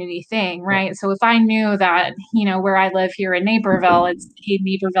community thing, right? So if I knew that, you know, where I live here in Naperville, it's a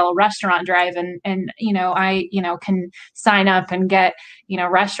Naperville Restaurant Drive, and you know, I, you know, can sign up and get, you know,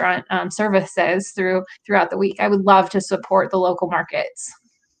 restaurant services throughout the week, I would love to support the local markets.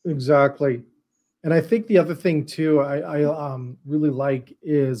 Exactly. And I think the other thing too, I really like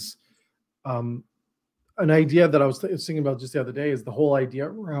is an idea that I was thinking about just the other day, is the whole idea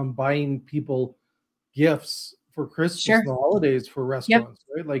around buying people gifts for Christmas and the holidays for restaurants,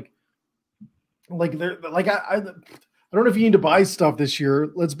 right? Like they're like, I don't know if you need to buy stuff this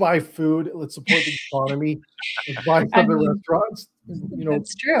year. Let's buy food. Let's support the economy. Let's buy stuff at restaurants. You know,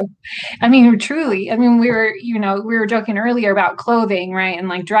 That's true. I mean, truly. I mean, we were joking earlier about clothing, right? And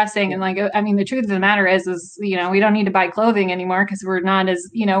like dressing, and like, I mean, the truth of the matter is, we don't need to buy clothing anymore because we're not as,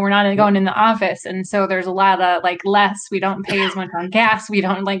 we're not going in the office, and so there's a lot of like less. We don't pay as much on gas. We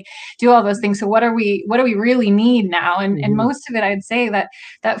don't like do all those things. So what do we really need now? And most of it, I'd say that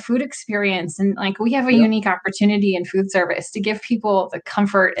food experience, and like we have a unique opportunity in food service to give people the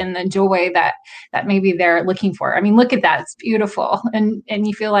comfort and the joy that maybe they're looking for. I mean, look at that. It's beautiful. And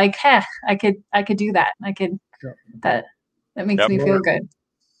you feel like, I could do that. That makes me feel good.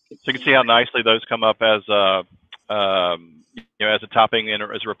 So you can see how nicely those come up as as a topping and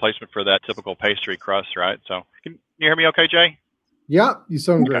as a replacement for that typical pastry crust, right? So can you hear me okay, Jay? Yeah, you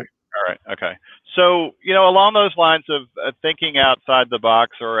sound great. All right. Okay. So, along those lines of thinking outside the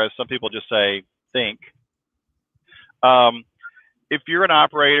box, or as some people just say, think, if you're an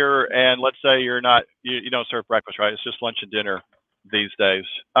operator and let's say you're not, you don't serve breakfast, right? It's just lunch and dinner these days.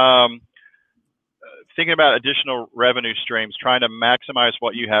 Thinking about additional revenue streams, trying to maximize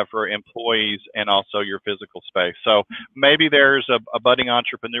what you have for employees and also your physical space. So maybe there's a budding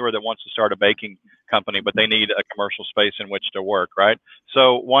entrepreneur that wants to start a baking company, but they need a commercial space in which to work, right?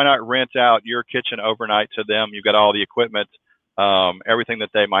 So why not rent out your kitchen overnight to them? You've got all the equipment, everything that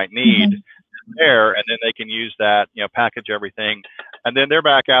they might need there, and then they can use that, package everything, and then they're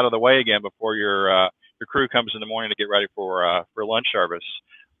back out of the way again before your crew comes in the morning to get ready for lunch service.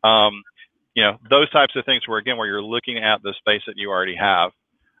 Those types of things where you're looking at the space that you already have.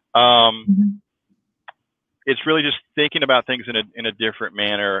 It's really just thinking about things in a different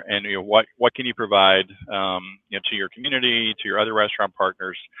manner, and what can you provide to your community, to your other restaurant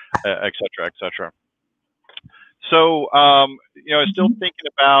partners, et cetera, et cetera. So still thinking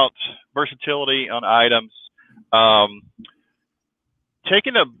about versatility on items,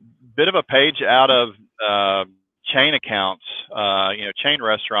 taking a bit of a page out of chain accounts, chain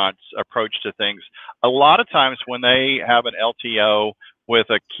restaurants' approach to things. A lot of times when they have an LTO with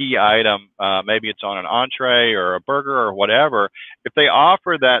a key item, maybe it's on an entree or a burger or whatever, if they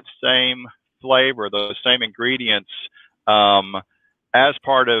offer that same flavor, those same ingredients as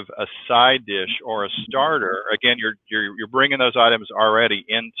part of a side dish or a starter, again, you're bringing those items already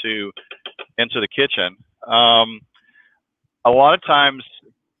into the kitchen. A lot of times,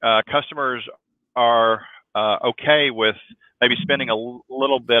 customers are okay with maybe spending a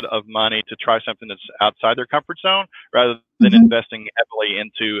little bit of money to try something that's outside their comfort zone rather than investing heavily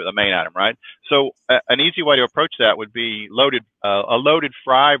into the main item, right? So an easy way to approach that would be a loaded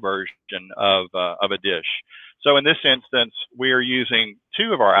fry version of a dish. So in this instance, we are using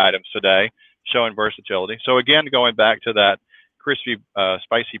 2 of our items today, showing versatility. So again, going back to that crispy,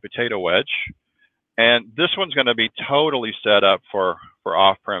 spicy potato wedge. And this one's going to be totally set up for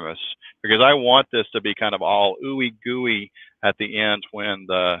off-premise, because I want this to be kind of all ooey gooey at the end when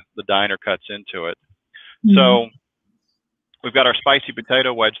the diner cuts into it. So we've got our spicy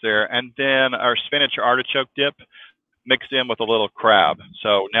potato wedge there, and then our spinach artichoke dip mixed in with a little crab.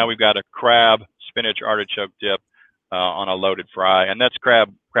 So now we've got a crab spinach artichoke dip on a loaded fry, and that's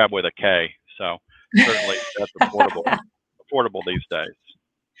crab with a K. So certainly that's affordable these days.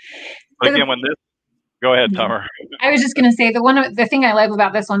 But again, go ahead, Tamara. I was just going to say the thing I love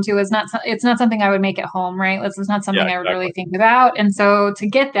about this one too is it's not something I would make at home, right? It's not something I would really think about. And so to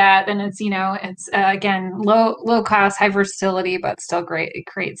get that, then it's again low cost, high versatility, but still great. It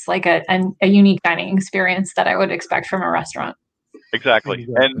creates like a unique dining experience that I would expect from a restaurant. Exactly.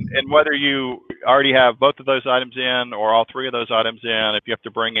 And whether you already have both of those items in or all 3 of those items in, if you have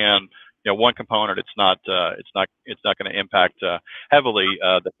to bring in one component, it's not going to impact heavily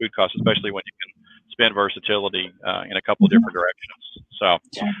the food cost, especially when you can spend versatility in a couple of different directions. So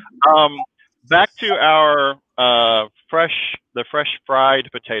back to our fresh fried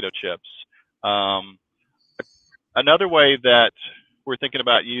potato chips. Another way that we're thinking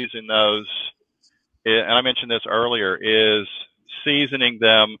about using those, and I mentioned this earlier, is seasoning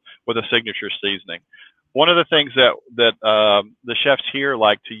them with a signature seasoning. One of the things that the chefs here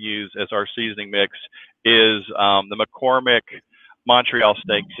like to use as our seasoning mix is the McCormick Montreal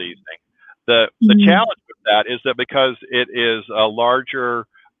steak seasoning. The challenge with that is that because it is a larger,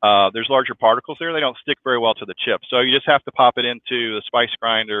 there's larger particles there, they don't stick very well to the chip. So you just have to pop it into the spice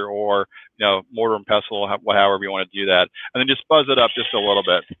grinder or mortar and pestle, however you want to do that, and then just buzz it up just a little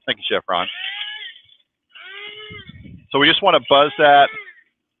bit. Thank you, Chef Ron. So we just want to buzz that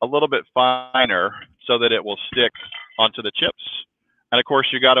a little bit finer so that it will stick onto the chips. And of course,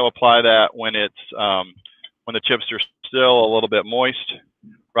 you got to apply that when it's when the chips are still a little bit moist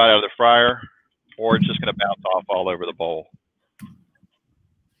right out of the fryer, or it's just going to bounce off all over the bowl.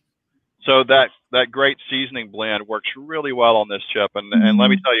 So that great seasoning blend works really well on this chip. And let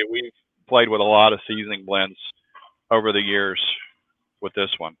me tell you, we've played with a lot of seasoning blends over the years with this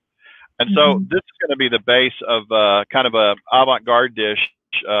one. And so this is going to be the base of kind of a avant-garde dish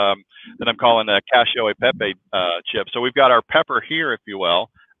that I'm calling a cacio e pepe chip. So we've got our pepper here, if you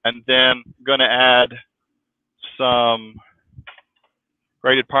will, and then going to add some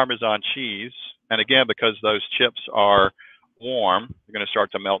grated Parmesan cheese. And again, because those chips are warm, you're going to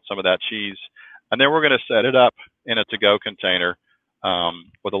start to melt some of that cheese. And then we're going to set it up in a to-go container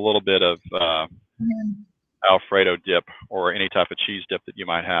with a little bit of Alfredo dip or any type of cheese dip that you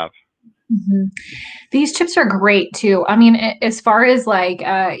might have. These chips are great too. I mean, as far as like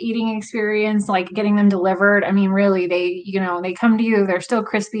eating experience, like getting them delivered, I mean, really, they come to you, they're still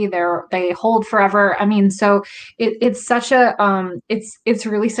crispy, they hold forever. I mean, so it's such a it's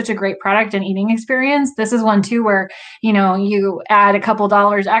really such a great product and eating experience. This is one too where you add a couple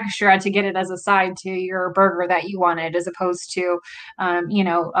dollars extra to get it as a side to your burger that you wanted, as opposed to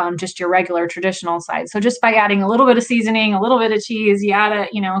just your regular traditional side. So just by adding a little bit of seasoning, a little bit of cheese, you add a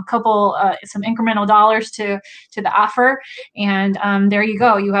couple some incremental dollars to the offer, and there you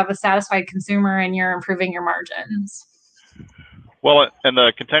go. You have a satisfied consumer, and you're improving your margins. Well, and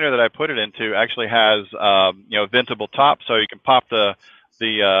the container that I put it into actually has ventable top, so you can pop the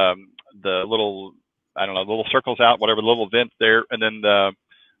little little circles out, whatever little vent there, and then the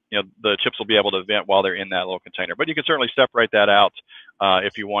chips will be able to vent while they're in that little container. But you can certainly separate that out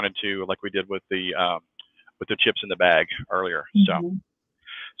if you wanted to, like we did with the chips in the bag earlier.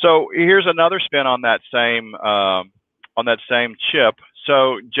 So here's another spin on that same chip.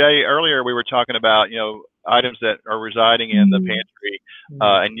 So Jay, earlier we were talking about items that are residing in the pantry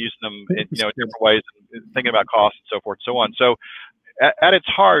and using them in different ways, and thinking about cost and so forth and so on. So at its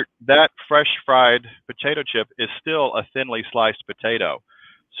heart, that fresh fried potato chip is still a thinly sliced potato.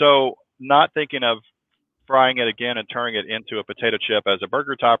 So not thinking of frying it again and turning it into a potato chip as a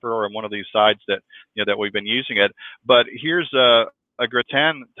burger topper or in one of these sides that that we've been using it. But here's a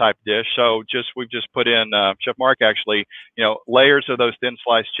gratin type dish. So we've just put in Chef Mark actually layers of those thin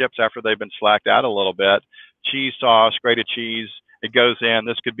sliced chips after they've been slacked out a little bit, cheese sauce, grated cheese. It goes in.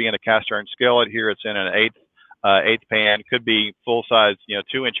 This could be in a cast iron skillet. Here it's in an eighth pan. Could be full size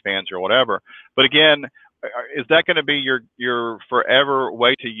 2-inch pans or whatever. But again, is that going to be your forever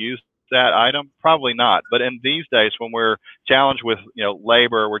way to use that item? Probably not. But in these days, when we're challenged with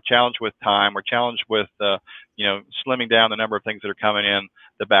labor, we're challenged with time, we're challenged with slimming down the number of things that are coming in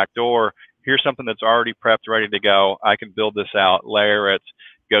the back door, here's something that's already prepped, ready to go. I can build this out, layer it,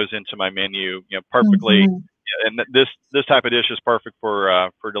 goes into my menu perfectly. And this type of dish is perfect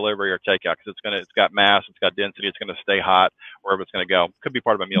for delivery or takeout, because it's got mass, it's got density, it's going to stay hot wherever it's going to go. Could be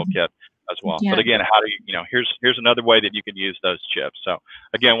part of a meal kit as well. But again, how do you here's another way that you can use those chips. So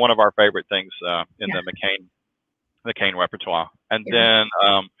again, one of our favorite things in the McCain repertoire. And then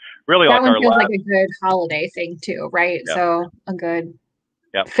really that like one feels like a good holiday thing too, right? So a good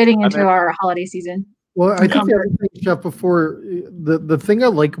fitting into our holiday season. Well, I think the other thing, Jeff, before the thing I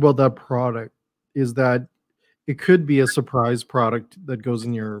like about that product is that it could be a surprise product that goes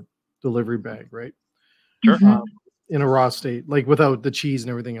in your delivery bag, right? Sure. In a raw state, like without the cheese and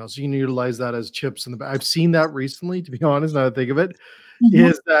everything else. You can utilize that as chips in the bag. I've seen that recently, to be honest, now that I think of it,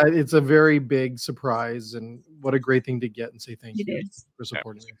 is that it's a very big surprise, and what a great thing to get and say thank you for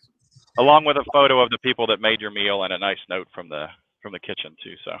supporting us. Along with a photo of the people that made your meal and a nice note from the kitchen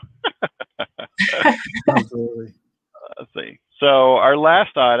too. So Absolutely. Let's see. So our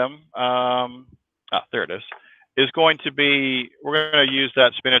last item, there it is going to be, we're going to use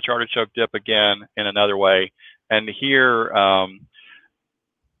that spinach artichoke dip again in another way. And here,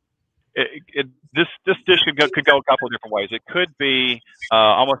 this dish could go a couple of different ways. It could be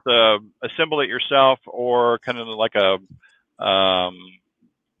almost assemble it yourself, or kind of like a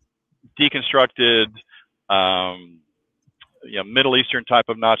deconstructed, Middle Eastern type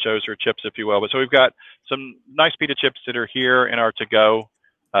of nachos or chips, if you will. But so we've got some nice pita chips that are here in our to-go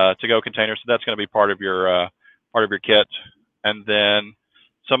container. So that's going to be part of your kit, and then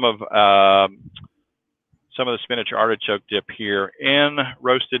some of the spinach artichoke dip here in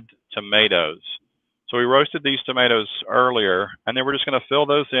roasted tomatoes. So we roasted these tomatoes earlier, and then we're just going to fill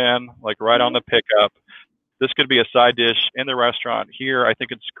those in like right on the pickup. This could be a side dish in the restaurant. Here, I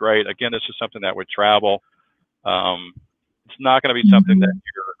think it's great. Again, this is something that would travel. It's not going to be something that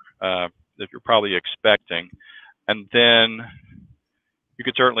you're probably expecting. And then you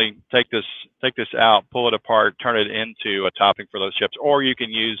could certainly take this out, pull it apart, turn it into a topping for those chips, or you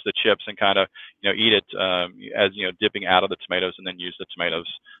can use the chips and kind of eat it as dipping out of the tomatoes, and then use the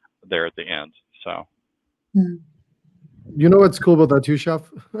tomatoes there at the end. So You know what's cool about that too, Chef?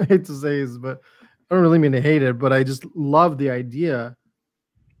 I hate to say this, but I don't really mean to hate it, but I just love the idea.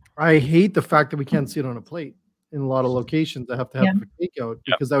 I hate the fact that we can't see it on a plate in a lot of locations. I have to have Yeah. it for takeout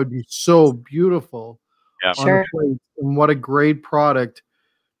Yep. because that would be so beautiful Yeah. on the Sure. plate. And what a great product.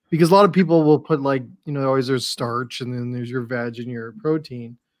 Because a lot of people will put like, always there's starch and then there's your veg and your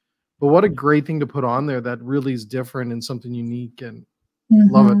protein. But what a great thing to put on there that really is different and something unique, and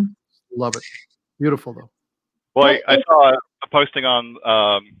love it. Mhm. Love it. Beautiful though. Well, Well, I saw a posting on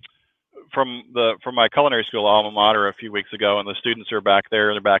from my culinary school alma mater a few weeks ago, and the students are back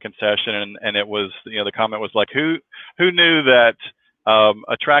there, they're back in session, and it was, the comment was like, who knew that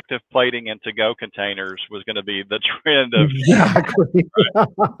attractive plating in to-go containers was going to be the trend of Exactly.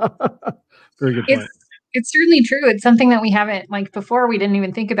 Very good point. It's certainly true. It's something that we haven't, like, before we didn't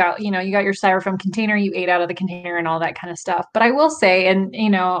even think about. You got your styrofoam container, you ate out of the container and all that kind of stuff. But I will say, and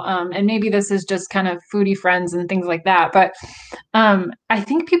and maybe this is just kind of foodie friends and things like that, but I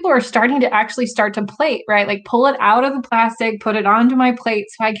think people are starting to actually start to plate, right? Like pull it out of the plastic, put it onto my plate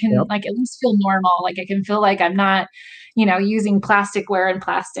so I can Yep. like at least feel normal. Like I can feel like I'm not using plasticware and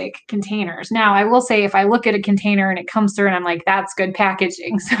plastic containers. Now, I will say if I look at a container and it comes through and I'm like, that's good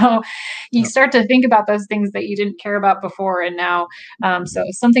packaging. So you start to think about those things that you didn't care about before. And now, so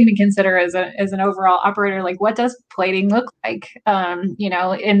something to consider as an overall operator, like what does plating look like,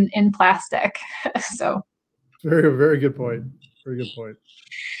 in plastic? So. Very, very good point. Very good point.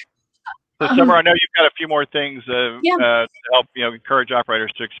 So, Summer, I know you've got a few more things Yeah. to help encourage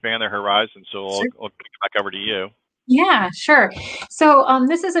operators to expand their horizons. So Sure. I'll kick it back over to you. Yeah, sure. So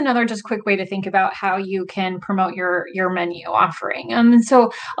this is another just quick way to think about how you can promote your menu offering. And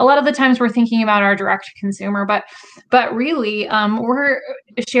so a lot of the times we're thinking about our direct to consumer, but really we're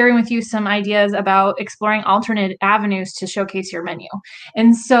sharing with you some ideas about exploring alternate avenues to showcase your menu.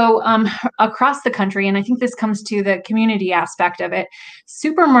 And so across the country, and I think this comes to the community aspect of it,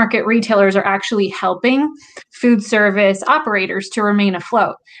 supermarket retailers are actually helping food service operators to remain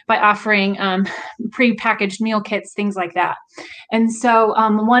afloat by offering pre-packaged meal kits, things like that. And so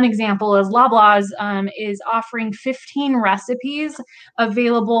one example is Loblaws is offering 15 recipes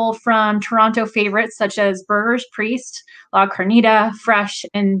available from Toronto favorites such as Burgers Priest, La Carnita, Fresh,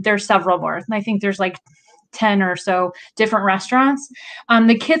 and there's several more. And I think there's like 10 or so different restaurants.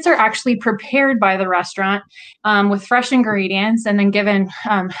 The kits are actually prepared by the restaurant with fresh ingredients and then given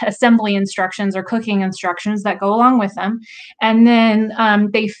assembly instructions or cooking instructions that go along with them. And then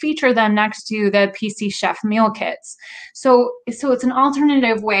they feature them next to the PC Chef meal kits. So it's an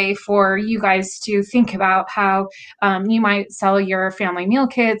alternative way for you guys to think about how you might sell your family meal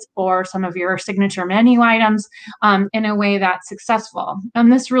kits or some of your signature menu items in a way that's successful.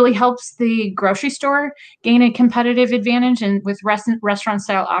 This really helps the grocery store gain a competitive advantage and with restaurant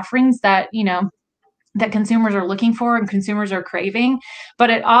style offerings that that consumers are looking for and consumers are craving, but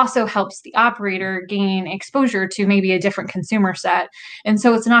it also helps the operator gain exposure to maybe a different consumer set. And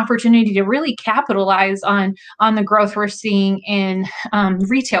so it's an opportunity to really capitalize on the growth we're seeing in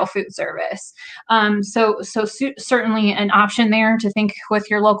retail food service. Certainly an option there to think with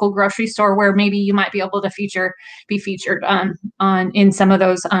your local grocery store where maybe you might be able to be featured on in some of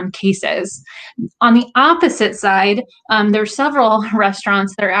those cases. On the opposite side, there's several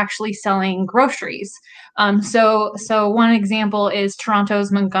restaurants that are actually selling groceries. So one example is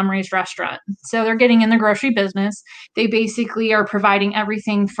Toronto's Montgomery's restaurant. So they're getting in the grocery business. They basically are providing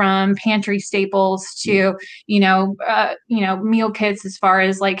everything from pantry staples to meal kits as far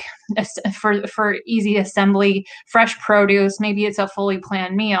as like for easy assembly, fresh produce. Maybe it's a fully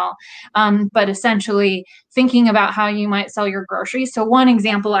planned meal, but essentially thinking about how you might sell your groceries. So one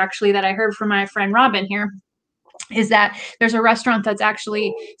example actually that I heard from my friend Robin here is that there's a restaurant that's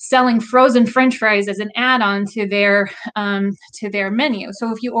actually selling frozen French fries as an add-on to their menu.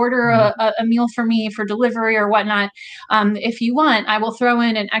 So if you order a meal for me for delivery or whatnot, if you want, I will throw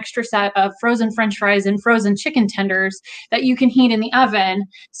in an extra set of frozen French fries and frozen chicken tenders that you can heat in the oven.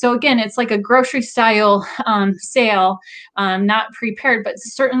 So again, it's like a grocery style sale, not prepared, but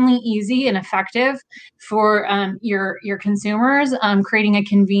certainly easy and effective for your consumers, creating a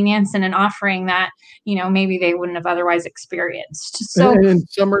convenience and an offering that maybe they wouldn't have otherwise experienced. So, and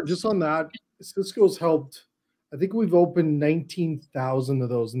Summer, just on that, Sysco's helped. I think we've opened 19,000 of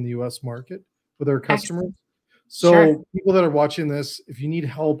those in the U.S. market with our customers. Excellent. So Sure. people that are watching this, if you need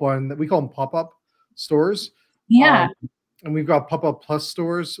help on, we call them pop-up stores. Yeah. And we've got pop-up plus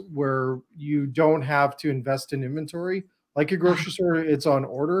stores where you don't have to invest in inventory. Like a grocery store, it's on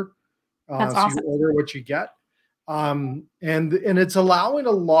order. That's so awesome. you order what you get. And it's allowing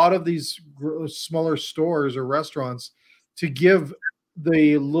a lot of these smaller stores or restaurants to give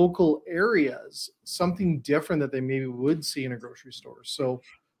the local areas something different that they maybe would see in a grocery store. So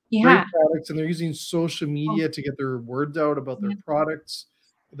great products, and they're using social media to get their words out about their products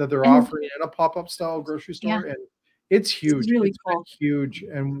that they're offering in a pop-up style grocery store. And it's huge. It's really it's cool. Huge.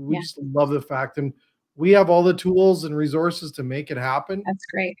 And we just love the fact, and we have all the tools and resources to make it happen. That's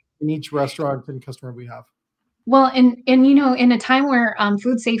great. In each restaurant and customer we have. Well, and you know, in a time where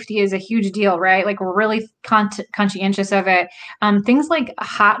food safety is a huge deal, right? Like we're really conscientious of it. Things like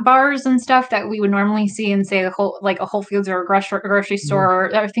hot bars and stuff that we would normally see in, say, a Whole Foods or a grocery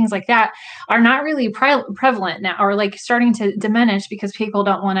store or things like that are not really prevalent now, or like starting to diminish because people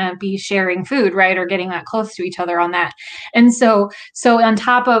don't want to be sharing food, right, or getting that close to each other on that. And so on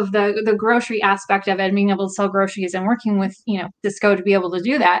top of the grocery aspect of it, and being able to sell groceries and working with Sysco to be able to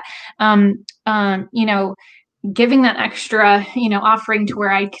do that, giving that extra, offering to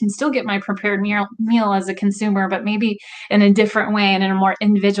where I can still get my prepared meal as a consumer, but maybe in a different way and in a more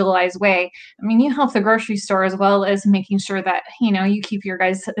individualized way. I mean, you help the grocery store as well as making sure that, you keep your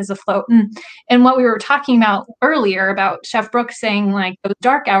guys as afloat. And what we were talking about earlier about Chef Brooks saying, like, those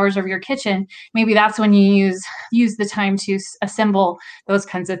dark hours of your kitchen, maybe that's when you use the time to assemble those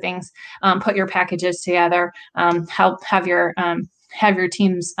kinds of things, put your packages together, help have your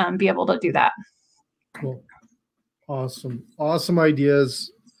teams be able to do that. Cool. Awesome ideas.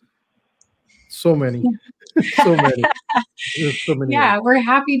 So many. So many. There's so many. Yeah, we're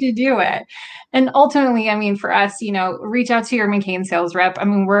happy to do it. And ultimately, I mean, for us, reach out to your McCain sales rep. I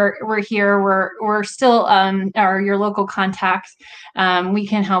mean, we're here. We're still your local contact. We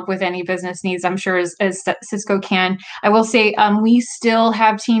can help with any business needs, I'm sure, as Sysco can. I will say we still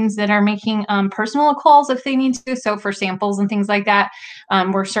have teams that are making personal calls if they need to. So for samples and things like that,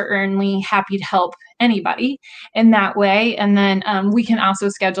 we're certainly happy to help anybody in that way. And then we can also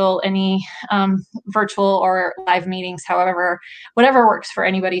schedule any virtual or live meetings, whatever works for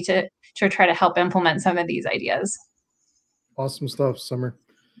anybody to try to help implement some of these ideas. Awesome stuff, Summer.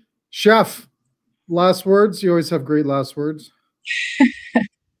 Chef, last words. You always have great last words. Yeah,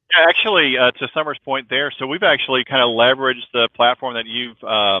 actually, to Summer's point there, so we've actually kind of leveraged the platform that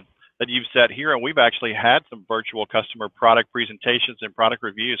you've set here, and we've actually had some virtual customer product presentations and product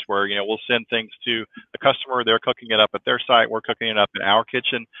reviews where we'll send things to the customer, they're cooking it up at their site, we're cooking it up in our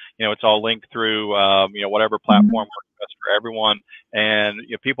kitchen. It's all linked through whatever platform works best for everyone, and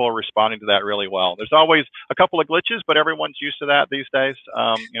people are responding to that really well. There's always a couple of glitches, but everyone's used to that these days.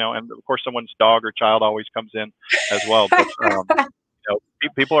 And of course someone's dog or child always comes in as well. But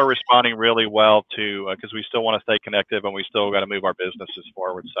people are responding really well to because we still want to stay connected and we still got to move our businesses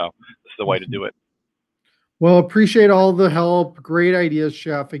forward. So this is the way to do it. Well, appreciate all the help. Great ideas,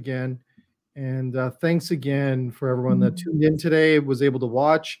 Chef, again. And thanks again for everyone that tuned in today, was able to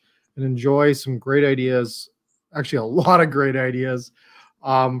watch and enjoy some great ideas. Actually, a lot of great ideas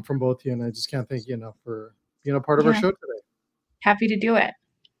from both of you. And I just can't thank you enough for being a part of our show today. Happy to do it.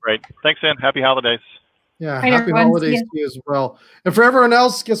 Great. Thanks, Ann. Happy holidays. Yeah, happy holidays to you as well. And for everyone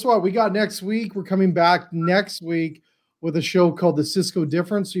else, guess what? We got next week. We're coming back next week with a show called The Sysco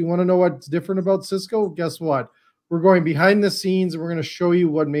Difference. So you want to know what's different about Sysco? Guess what? We're going behind the scenes, and we're going to show you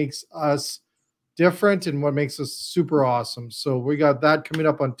what makes us different and what makes us super awesome. So we got that coming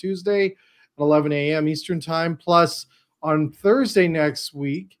up on Tuesday at 11 a.m. Eastern time. Plus, on Thursday next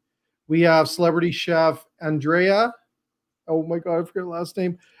week, we have celebrity chef Andrea. Oh, my God, I forget her last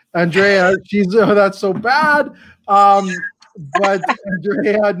name. Andrea, she's that's so bad. But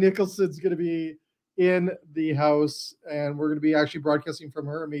Andrea Nicholson's going to be in the house, and we're going to be actually broadcasting from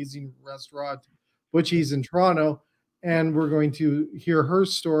her amazing restaurant, Butchie's in Toronto, and we're going to hear her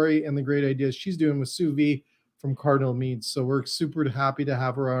story and the great ideas she's doing with sous vide from Cardinal Meats. So we're super happy to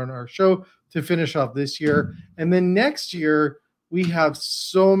have her on our show to finish off this year. And then next year, we have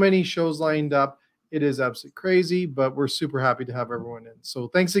so many shows lined up. It is absolutely crazy, but we're super happy to have everyone in. So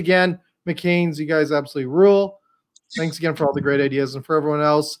thanks again, McCain's. You guys absolutely rule. Thanks again for all the great ideas. And for everyone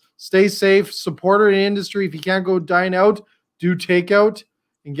else, stay safe, support our industry. If you can't go dine out, do takeout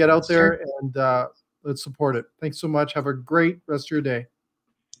and get out there and let's support it. Thanks so much. Have a great rest of your day.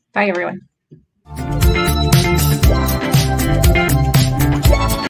 Bye, everyone.